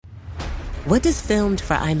What does filmed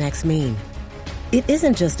for IMAX mean? It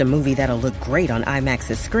isn't just a movie that'll look great on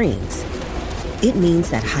IMAX's screens. It means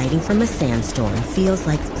that hiding from a sandstorm feels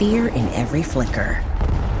like fear in every flicker.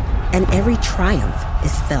 And every triumph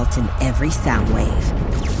is felt in every sound wave.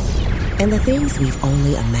 And the things we've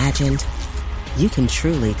only imagined, you can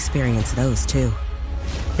truly experience those too.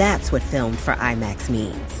 That's what filmed for IMAX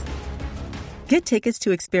means. Get tickets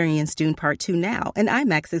to experience Dune Part 2 now and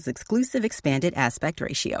IMAX's exclusive expanded aspect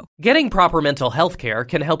ratio. Getting proper mental health care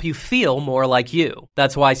can help you feel more like you.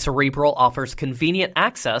 That's why Cerebral offers convenient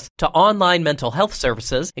access to online mental health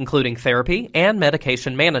services, including therapy and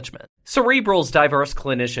medication management. Cerebral's diverse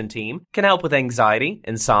clinician team can help with anxiety,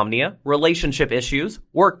 insomnia, relationship issues,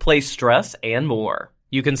 workplace stress, and more.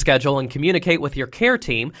 You can schedule and communicate with your care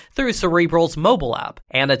team through Cerebral's mobile app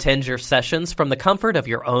and attend your sessions from the comfort of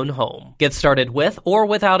your own home. Get started with or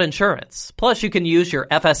without insurance. Plus, you can use your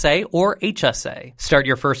FSA or HSA. Start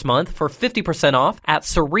your first month for 50% off at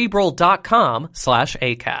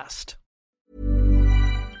Cerebral.com/ACAST.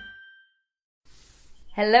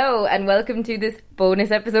 Hello and welcome to this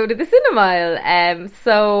bonus episode of the Cinemile.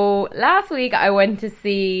 So last week I went to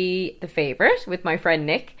see The Favourite with my friend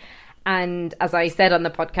Nick. And as I said on the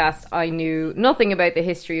podcast, I knew nothing about the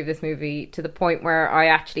history of this movie to the point where I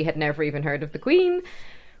actually had never even heard of the Queen,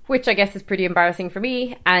 which I guess is pretty embarrassing for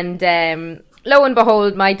me. And lo and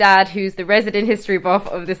behold, my dad, who's the resident history buff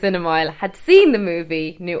of the Cinemile, had seen the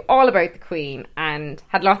movie, knew all about the Queen, and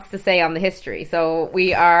had lots to say on the history. So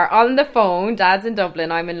we are on the phone. Dad's in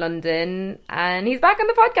Dublin, I'm in London, and he's back on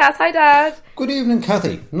the podcast. Hi, Dad. Good evening,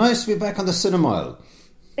 Cathy. Nice to be back on the Cinemile.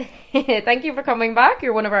 Thank you for coming back.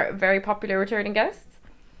 You're one of our very popular returning guests.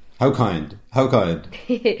 How kind. How kind.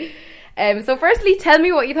 So firstly, tell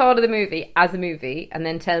me what you thought of the movie as a movie, and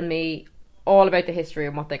then tell me all about the history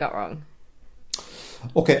and what they got wrong.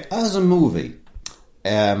 Okay, as a movie,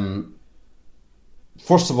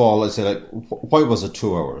 first of all, I'd say, like, why was it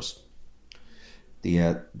 2 hours? They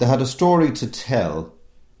had a story to tell,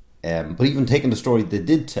 but even taking the story they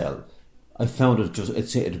did tell, I found it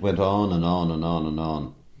went on and on and on and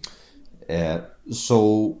on.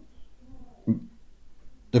 So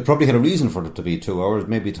they probably had a reason for it to be 2 hours,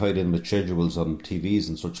 maybe tied in with schedules on TVs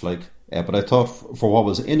and such like. But I thought for what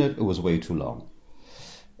was in it, it was way too long.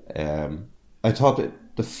 I thought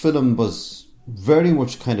the film was very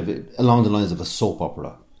much kind of along the lines of a soap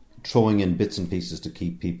opera, throwing in bits and pieces to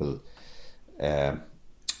keep people looking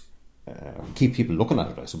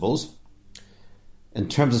at it, I suppose. In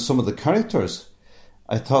terms of some of the characters,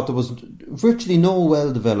 I thought there was virtually no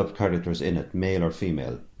well-developed characters in it, male or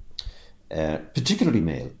female, particularly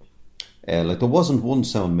male. Like there wasn't one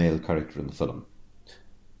sound male character in the film,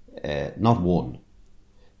 not one.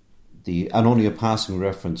 And only a passing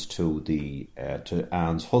reference to to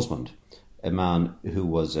Anne's husband, a man who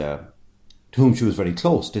was to whom she was very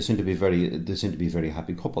close. They seemed to be a very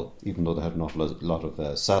happy couple, even though they had an awful lot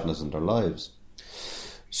of sadness in their lives.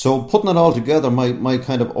 So putting it all together, my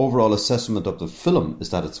kind of overall assessment of the film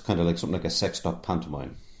is that it's kind of like something like a sexed-up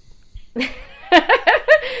pantomime. Did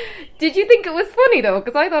you think it was funny, though?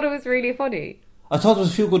 Because I thought it was really funny. I thought there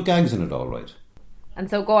was a few good gags in it, all right. And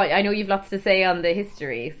so go on. I know you've lots to say on the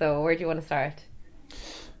history, so where do you want to start?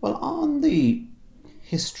 Well, on the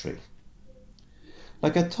history,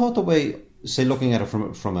 like I thought the way, say, looking at it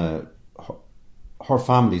from her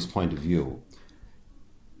family's point of view,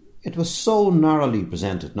 it was so narrowly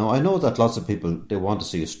presented. Now, I know that lots of people, they want to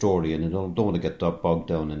see a story and they don't want to get bogged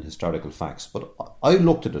down in historical facts, but I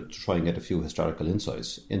looked at it to try and get a few historical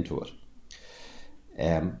insights into it.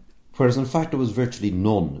 Whereas, in fact, there was virtually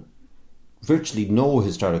no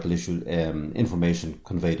historical information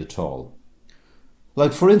conveyed at all.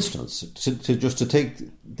 Like, for instance, to take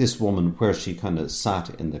this woman where she kind of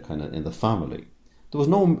sat in the family, there was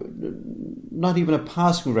not even a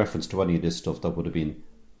passing reference to any of this stuff that would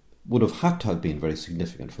have had to have been very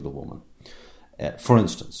significant for the woman. For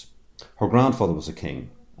instance, her grandfather was a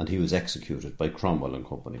king and he was executed by Cromwell and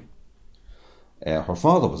company. Her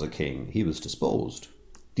father was a king, he was deposed.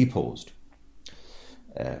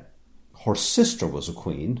 Her sister was a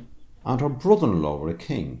queen and her brother-in-law were a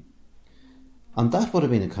king. And that would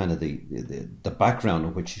have been kind of the background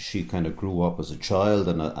in which she kind of grew up as a child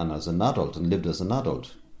and as an adult and lived as an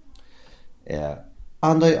adult. And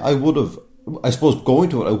I would have, I suppose, going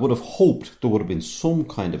to it, I would have hoped there would have been some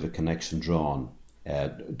kind of a connection drawn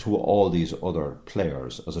to all these other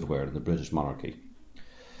players, as it were, in the British monarchy.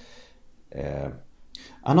 And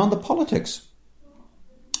on the politics,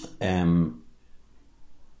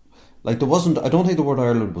 like there wasn't, I don't think the word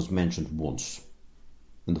Ireland was mentioned once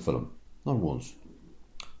in the film. Not once.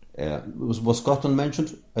 Was Scotland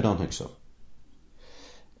mentioned? I don't think so.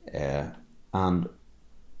 And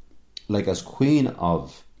like as Queen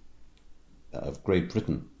of Great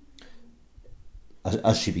Britain,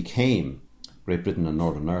 as she became Great Britain and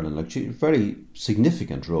Northern Ireland, like she had a very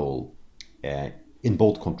significant role in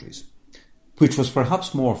both countries, which was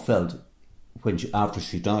perhaps more felt after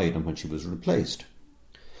she died and when she was replaced.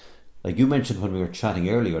 Like you mentioned when we were chatting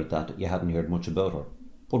earlier that you hadn't heard much about her.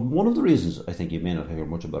 But one of the reasons I think you may not hear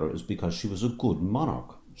much about her is because she was a good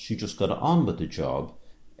monarch. She just got on with the job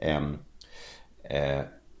and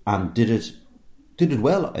did it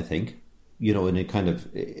well, I think. You know, in a kind of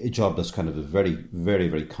a job that's kind of a very, very,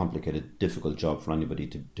 very complicated, difficult job for anybody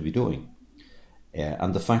to be doing.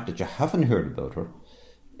 And the fact that you haven't heard about her,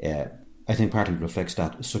 I think partly reflects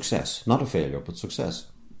that success. Not a failure, but success.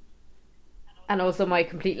 And also my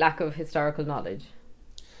complete lack of historical knowledge.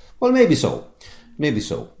 Well, maybe so. But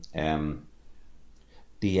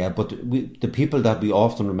the people that we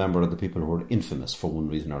often remember are the people who are infamous for one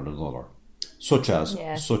reason or another, such as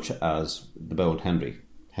the bold Henry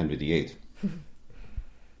VIII.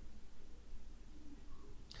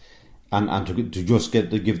 and to just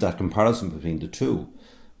give that comparison between the two,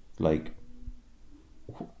 like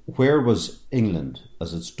where was England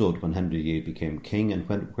as it stood when Henry VIII became king, and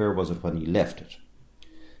where was it when he left it?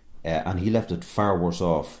 And he left it far worse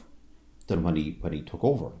off than when he took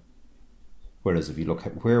over. Whereas if you look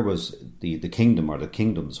at where was the kingdom or the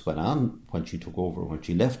kingdoms when she took over, when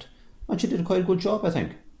she left, and she did quite a good job, I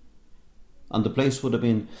think. And the place would have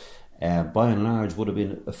been, by and large, would have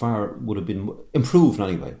been improved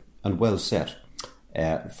anyway, and well set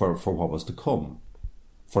for what was to come.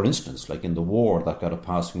 For instance, like in the war that got a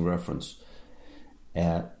passing reference,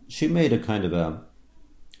 she made a kind of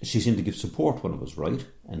she seemed to give support when it was right,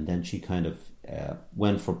 and then she kind of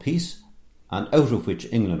went for peace, and out of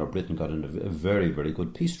which England or Britain got into a very, very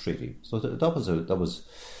good peace treaty. So that was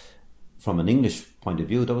from an English point of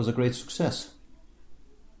view, that was a great success.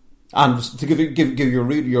 And to give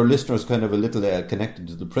your listeners kind of a little connected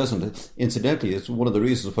to the present, incidentally, it's one of the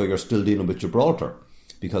reasons why you're still dealing with Gibraltar,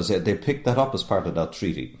 because they picked that up as part of that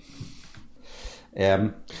treaty.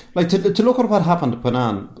 Like to look at what happened when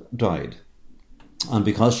Anne died, and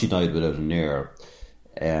because she died without an heir,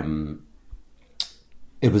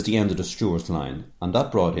 it was the end of the Stuart line, and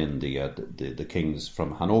that brought in the kings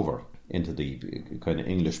from Hanover into the kind of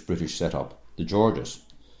English-British setup, the Georges.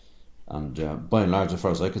 And by and large, as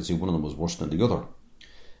far as I could see, one of them was worse than the other.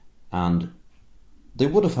 And they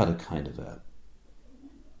would have had a kind of a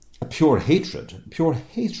pure hatred.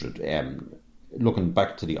 Looking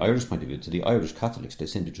back to the Irish point of view, to the Irish Catholics, they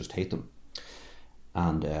seemed to just hate them.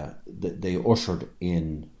 And they ushered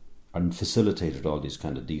in and facilitated all these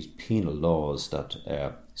penal laws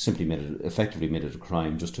that simply effectively made it a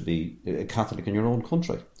crime just to be a Catholic in your own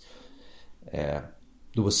country.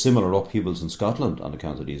 There was similar upheavals in Scotland on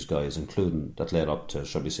account of these guys, including that led up to,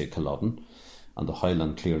 shall we say, Culloden and the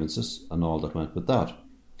Highland clearances and all that went with that.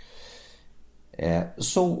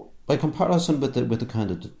 So, by comparison with the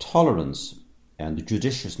kind of the tolerance and the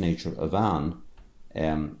judicious nature of Anne,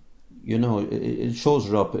 it shows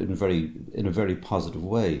her up in a very positive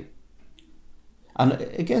way. And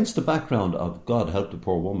against the background of God help the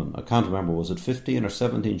poor woman, I can't remember, was it 15 or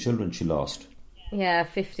 17 children she lost? Yeah,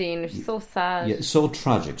 15. It's so sad. Yeah, so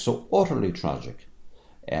tragic, so utterly tragic.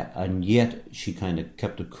 And yet she kind of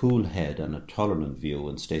kept a cool head and a tolerant view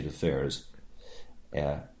in state affairs.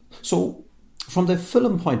 So from the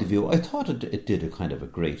film point of view, I thought it did a kind of a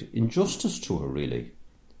great injustice to her, really.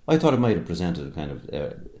 I thought it might have presented a kind of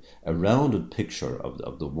a rounded picture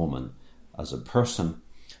of the woman as a person,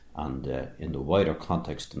 and in the wider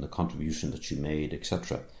context and the contribution that she made,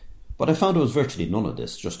 etc. But I found it was virtually none of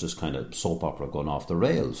this, just this kind of soap opera going off the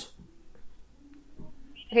rails.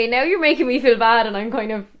 Okay, now you're making me feel bad, and I'm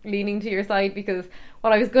kind of leaning to your side, because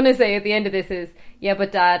what I was going to say at the end of this is, yeah,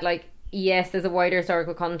 but Dad, like, yes, there's a wider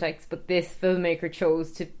historical context, but this filmmaker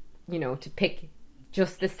chose to pick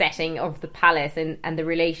just the setting of the palace and the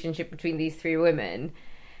relationship between these three women.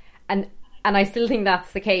 And I still think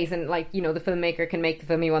that's the case, and the filmmaker can make the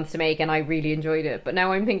film he wants to make, and I really enjoyed it. But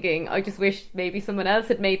now I'm thinking, I just wish maybe someone else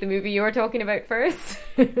had made the movie you were talking about first,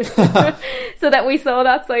 so that we saw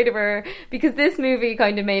that side of her. Because this movie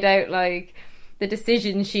kind of made out like the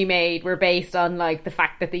decisions she made were based on like the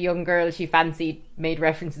fact that the young girl she fancied made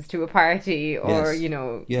references to a party, or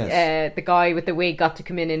the guy with the wig got to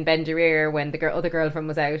come in bend her ear when the other girlfriend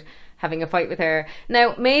was out having a fight with her.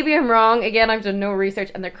 Now, maybe I'm wrong. Again, I've done no research,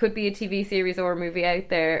 and there could be a TV series or a movie out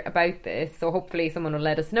there about this. So hopefully someone will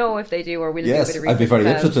let us know if they do, or we'll do a bit of research. I'd be very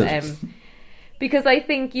interested. Because I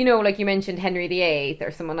think, like you mentioned Henry VIII or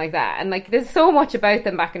someone like that, and there's so much about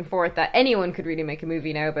them back and forth that anyone could really make a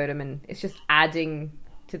movie now about him, and it's just adding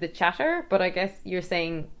to the chatter, but I guess you're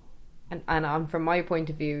saying, and from my point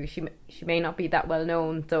of view, she may not be that well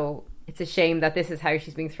known, so it's a shame that this is how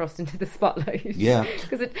she's being thrust into the spotlight. Yeah.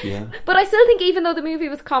 But I still think, even though the movie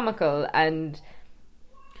was comical and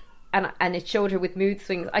it showed her with mood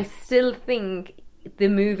swings, I still think the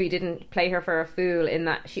movie didn't play her for a fool, in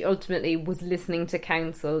that she ultimately was listening to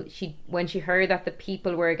counsel. When she heard that the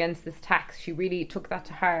people were against this tax, she really took that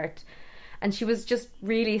to heart, and she was just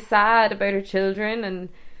really sad about her children, and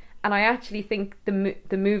I actually think the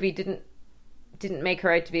movie didn't make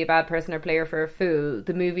her out to be a bad person or play her for a fool.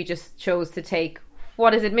 The movie just chose to take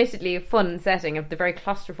what is admittedly a fun setting, of the very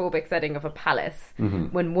claustrophobic setting of a palace,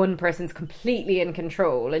 when one person's completely in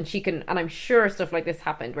control, and she can, and I'm sure stuff like this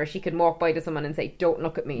happened, where she can walk by to someone and say, don't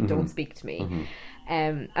look at me, don't speak to me.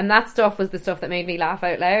 And that stuff was the stuff that made me laugh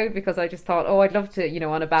out loud, because I just thought, I'd love to,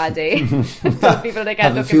 on a bad day, tell people they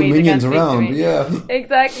can't look at me, they can't speak to me. Yeah.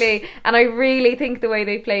 Exactly. And I really think the way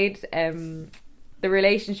they played the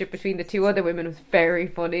relationship between the two other women was very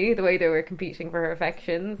funny. The way they were competing for her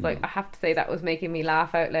affections, like, I have to say, that was making me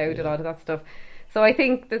laugh out loud, a lot of that stuff. So I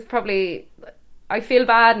think there's probably, I feel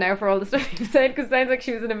bad now for all the stuff you said, because it sounds like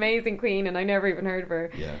she was an amazing queen and I never even heard of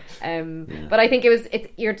her. But I think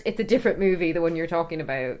it's a different movie, the one you're talking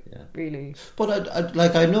about, really. But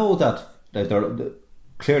I know that there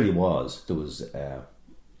clearly there was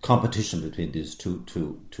competition between these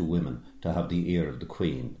two women to have the ear of the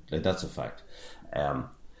queen. Like, that's a fact.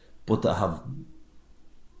 But they have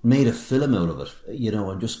made a film out of it,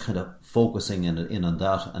 and just kind of focusing in on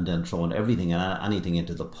that, and then throwing everything and anything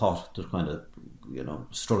into the pot to kind of,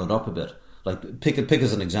 stir it up a bit. Like, pick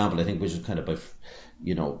as an example, I think, which is kind of,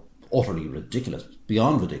 utterly ridiculous,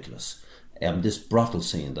 beyond ridiculous. This brothel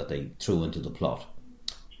scene that they threw into the plot.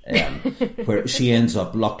 Where she ends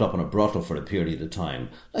up locked up in a brothel for a period of time.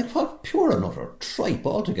 Like, what pure and utter tripe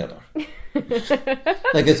altogether.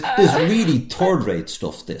 Like, it's really third-rate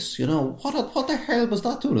stuff, this, what the hell was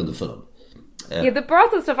that doing in the film? The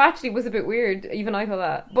brothel stuff actually was a bit weird. Even I thought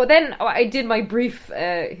that. But then I did my brief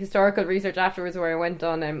historical research afterwards, where I went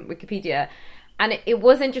on Wikipedia, and it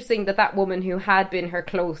was interesting that woman who had been her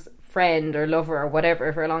close friend or lover or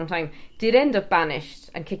whatever for a long time did end up banished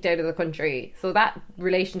and kicked out of the country. So that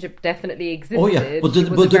relationship definitely existed. Oh yeah, but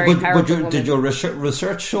did your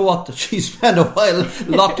research show up that she spent a while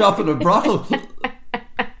locked up in a brothel?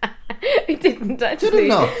 I didn't actually.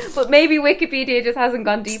 But maybe Wikipedia just hasn't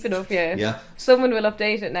gone deep enough yet. Yeah. Someone will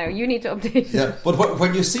update it now. You need to update it. Yeah, but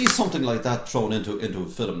when you see something like that thrown into a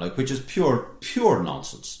film, like, which is pure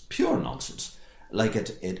nonsense, like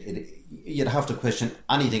it you'd have to question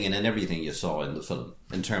anything and everything you saw in the film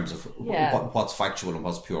in terms of what's factual and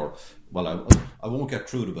what's pure. Well, I won't get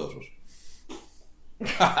crude about it.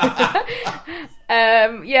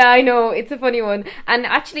 I know, it's a funny one, and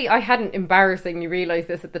actually I hadn't embarrassingly realised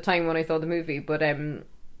this at the time when I saw the movie, but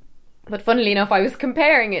funnily enough, I was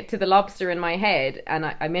comparing it to The Lobster in my head, and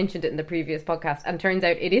I mentioned it in the previous podcast, and turns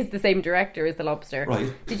out it is the same director as The Lobster.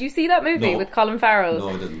 Right. Did you see that movie with Colin Farrell? No,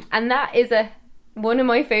 I didn't. And that is one of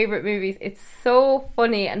my favourite movies. It's so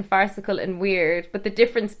funny and farcical and weird, but the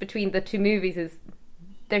difference between the two movies is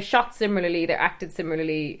they're shot similarly, they're acted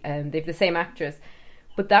similarly, and they've the same actress.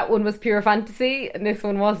 But that one was pure fantasy, and this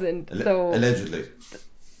one wasn't. Allegedly.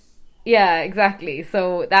 Yeah, exactly.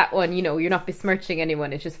 So that one, you're not besmirching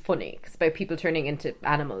anyone. It's just funny. It's about people turning into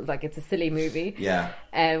animals. Like, it's a silly movie. Yeah.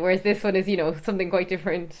 Whereas this one is, something quite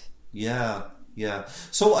different. Yeah.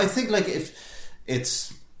 So I think, like, if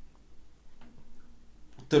it's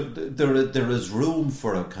there is room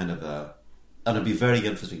for a kind of a, and it'd be very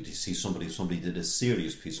interesting to see somebody did a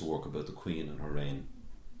serious piece of work about the Queen and her reign.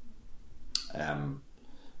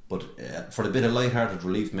 But for a bit of light-hearted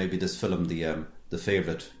relief, maybe this film, The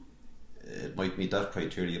Favourite, it might meet that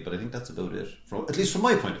criteria. But I think that's about it, at least from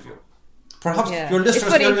my point of view. Perhaps your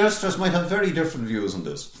listeners might have very different views on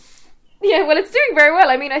this. Yeah, well, it's doing very well.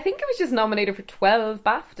 I mean, I think it was just nominated for 12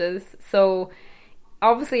 BAFTAs, so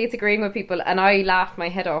obviously it's agreeing with people, and I laughed my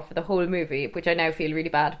head off for the whole movie, which I now feel really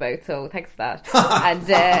bad about, so thanks for that. And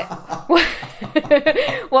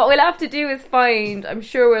what we'll have to do is I'm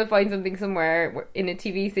sure we'll find something somewhere in a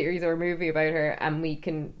TV series or a movie about her, and we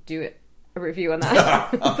can do a review on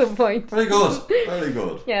that at some point. Very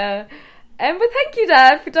good. Yeah. But thank you,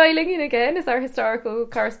 Dad, for dialing in again as our historical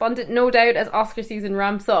correspondent. No doubt, as Oscar season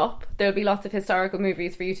ramps up, there'll be lots of historical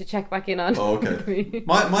movies for you to check back in on. Okay.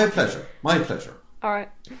 My pleasure. All right.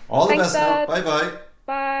 All the Thanks, best Dad. now. Bye-bye.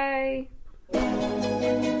 Bye.